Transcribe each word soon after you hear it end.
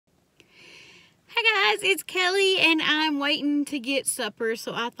guys, it's Kelly and I'm waiting to get supper,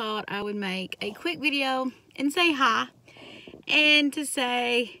 so I thought I would make a quick video and say hi and to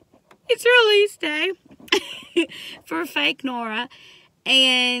say it's release day for Fake Nora.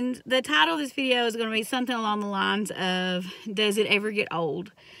 And the title of this video is going to be something along the lines of, does it ever get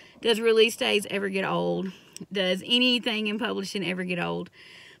old? Does release days ever get old? Does anything in publishing ever get old?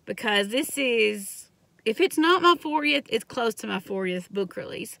 Because this is, if it's not my 40th, it's close to my 40th book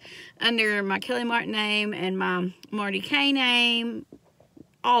release. Under my Kelly Martin name and my Marty K name,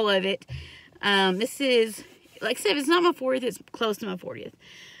 all of it. This is, like I said, if it's not my 40th, it's close to my 40th.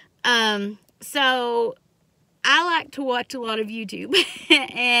 So I like to watch a lot of YouTube.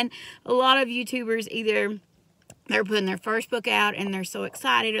 And a lot of YouTubers, either they're putting their first book out and they're so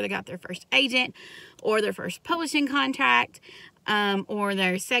excited, or they got their first agent, or their first publishing contract, or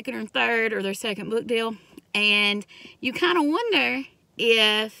their second or third, or their second book deal. And you kind of wonder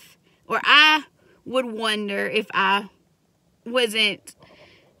if, or I would wonder if I wasn't,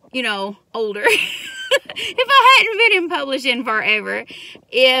 you know, older, if I hadn't been in publishing forever,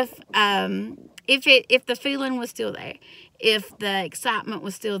 if the feeling was still there, if the excitement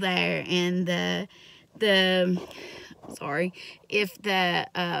was still there, and if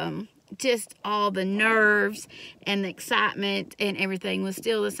the just all the nerves and the excitement and everything was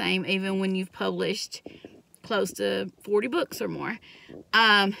still the same, even when you've published close to 40 books or more.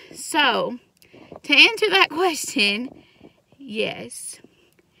 So to answer that question, yes,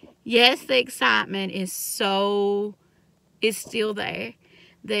 the excitement is still there.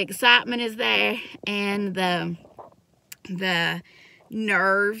 The excitement is there, and the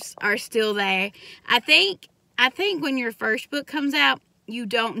nerves are still there. I think when your first book comes out, you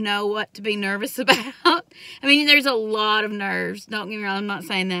don't know what to be nervous about. I mean, there's a lot of nerves. Don't get me wrong, I'm not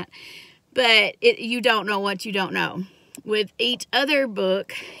saying that. But you don't know what you don't know. With each other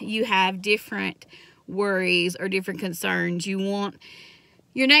book, you have different worries or different concerns. You want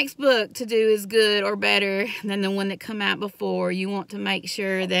your next book to do as good or better than the one that come out before. You want to make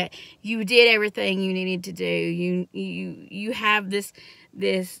sure that you did everything you needed to do. You have this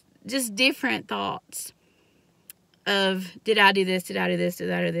just different thoughts of, did I do this, did I do this,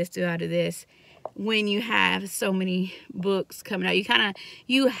 did I do this, did I do this, when you have so many books coming out.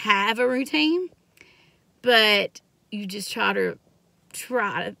 You have a routine, but you just try to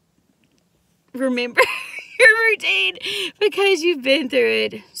remember your routine because you've been through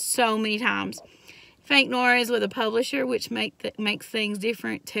it so many times. Fake Nora is with a publisher, which makes things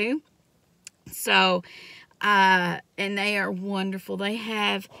different too. So, and they are wonderful. They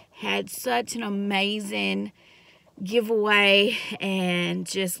have had such an amazing giveaway and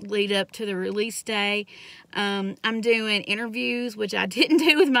just lead up to the release day. I'm doing interviews, which I didn't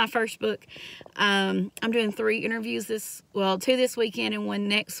do with my first book. I'm doing 3 interviews two this weekend and 1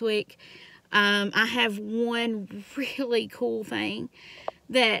 next week. I have one really cool thing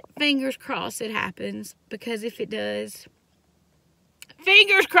that, fingers crossed it happens, because if it does,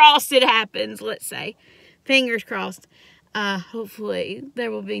 fingers crossed it happens, let's say, fingers crossed. Hopefully there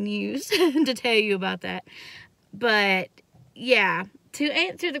will be news to tell you about that. But yeah, to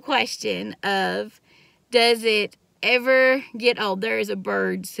answer the question of, does it ever get old? There is a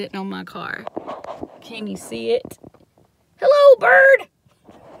bird sitting on my car. Can you see it? Hello, bird.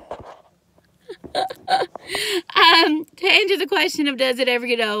 To answer the question of, does it ever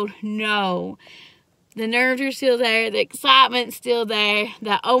get old? No. The nerves are still there. The excitement's still there.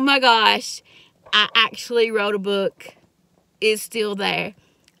 The, oh my gosh, I actually wrote a book, is still there.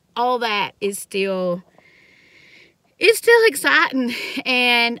 All that is still, it's still exciting,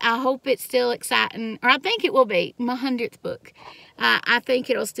 and I hope it's still exciting, or I think it will be, my 100th book. I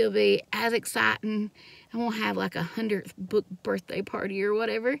think it'll still be as exciting. I won't have like a 100th book birthday party or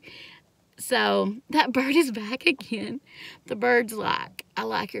whatever. So that bird is back again. The bird's like, I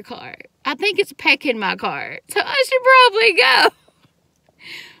like your car. I think it's pecking my car, so I should probably go.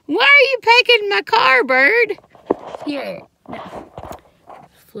 Why are you pecking my car, bird? Here. No.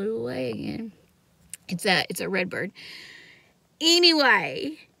 Flew away again. It's a red bird.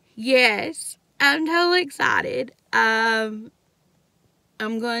 Anyway, yes, I'm totally excited. I'm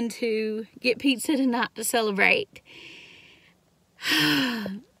going to get pizza tonight to celebrate.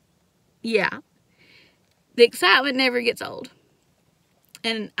 Yeah, the excitement never gets old,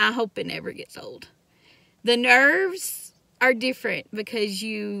 and I hope it never gets old. The nerves are different because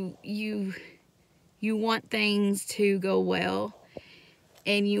you want things to go well,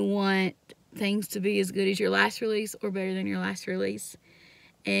 and you want things to be as good as your last release or better than your last release,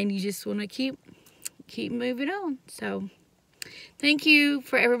 and you just want to keep moving on. So Thank you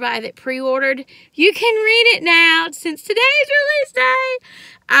for everybody that pre-ordered. You can read it now since today's release day.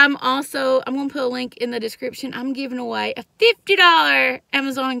 I'm going to put a link in the description. I'm giving away a $50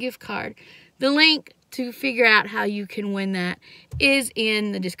 Amazon gift card. The link to figure out how you can win that is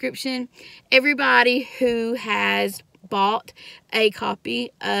in the description. Everybody who has bought a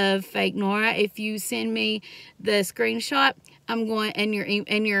copy of Fake Nora, if you send me the screenshot,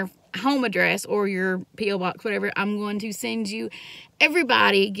 and your home address or your P.O. box, whatever, I'm going to send you.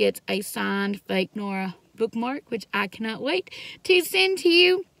 Everybody gets a signed Fake Nora bookmark, which I cannot wait to send to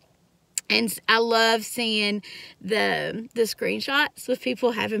you. And I love seeing the screenshots of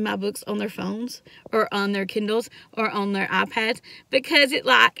people having my books on their phones or on their Kindles or on their iPads, because you're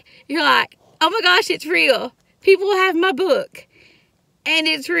like, oh my gosh, it's real. People have my book and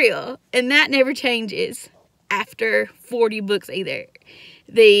it's real, and that never changes after 40 books either.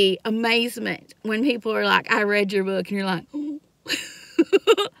 The amazement when people are like, I read your book, and you're like, oh.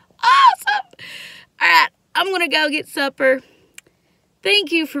 Awesome. All right, I'm going to go get supper.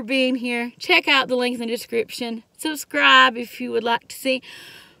 Thank you for being here. Check out the links in the description. Subscribe if you would like to see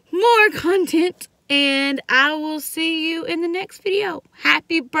more content. And I will see you in the next video.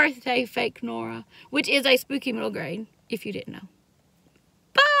 Happy birthday, Fake Nora, which is a spooky middle grade, if you didn't know.